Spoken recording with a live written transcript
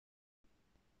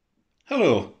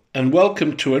Hello and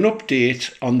welcome to an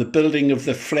update on the building of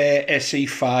the Flair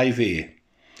SE5A.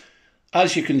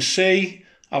 As you can see,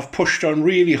 I've pushed on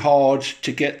really hard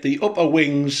to get the upper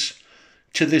wings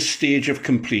to this stage of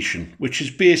completion, which is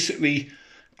basically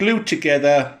glued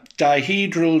together,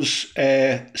 dihedrals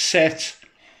set,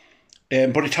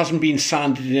 but it hasn't been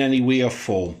sanded in any way or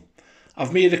form.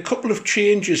 I've made a couple of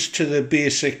changes to the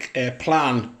basic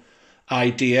plan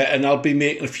idea, and I'll be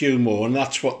making a few more, and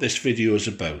that's what this video is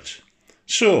about.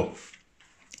 So,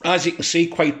 as you can see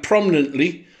quite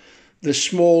prominently, the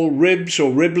small ribs or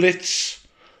riblets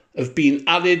have been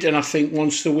added, and I think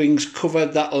once the wing's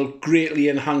covered, that'll greatly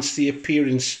enhance the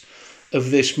appearance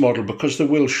of this model because they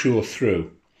will show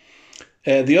through.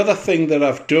 The other thing that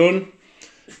I've done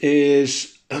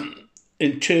is,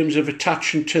 in terms of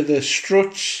attaching to the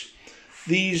struts,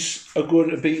 these are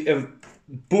going to be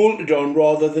bolted on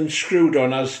rather than screwed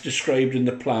on as described in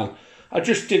the plan. I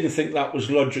just didn't think that was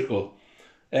logical.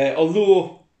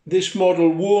 Although this model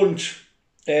won't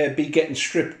be getting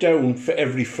stripped down for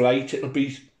every flight, it'll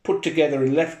be put together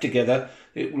and left together.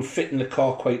 It will fit in the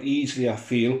car quite easily, I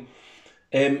feel.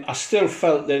 I still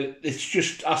felt that it's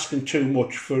just asking too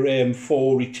much for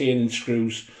 4 retaining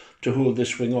screws to hold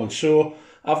this wing on. So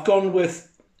I've gone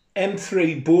with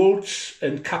M3 bolts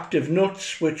and captive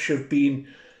nuts, which have been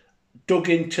dug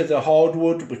into the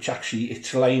hardwood, which actually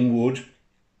it's lime wood,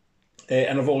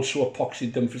 and I've also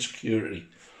epoxied them for security.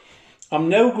 I'm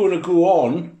now going to go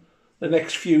on the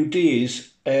next few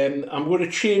days. I'm going to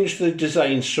change the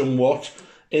design somewhat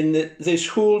in that this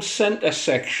whole centre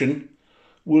section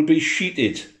will be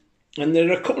sheeted. And there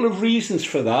are a couple of reasons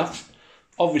for that.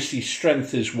 Obviously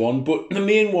strength is one, but the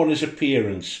main one is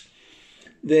appearance.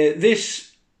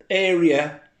 This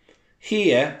area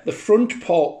here, the front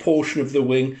portion of the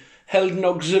wing, held an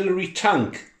auxiliary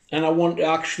tank. And I want to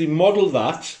actually model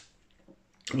that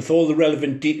with all the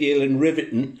relevant detail and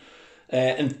riveting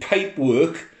and pipe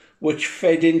work which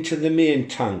fed into the main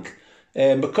tank.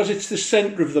 Because it's the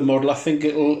centre of the model, I think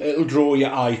it'll draw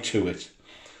your eye to it.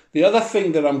 The other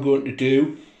thing that I'm going to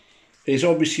do is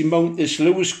obviously mount this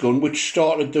Lewis gun, which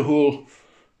started the whole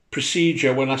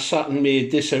procedure when I sat and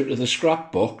made this out of the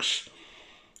scrap box.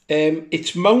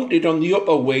 It's mounted on the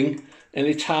upper wing, and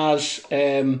it has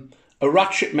a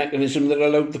ratchet mechanism that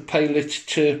allowed the pilot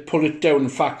to pull it down. In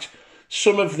fact,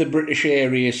 some of the British air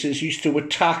races used to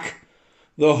attack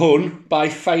the Hun by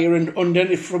firing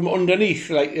from underneath,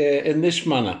 like in this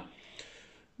manner.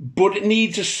 But it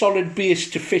needs a solid base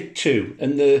to fit to,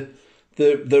 and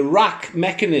the rack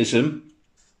mechanism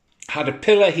had a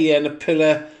pillar here and a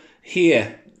pillar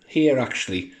here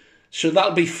actually. So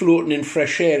that'll be floating in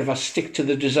fresh air if I stick to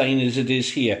the design as it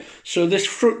is here. So this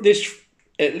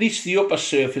at least the upper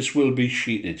surface will be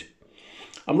sheeted.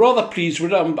 I'm rather pleased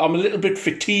with it. I'm a little bit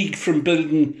fatigued from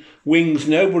building wings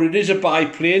now, but it is a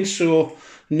biplane, so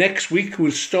next week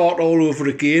we'll start all over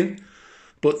again.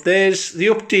 But there's the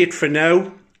update for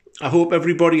now. I hope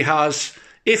everybody has,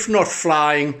 if not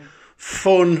flying,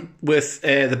 fun with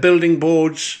the building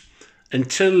boards.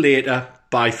 Until later,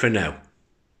 bye for now.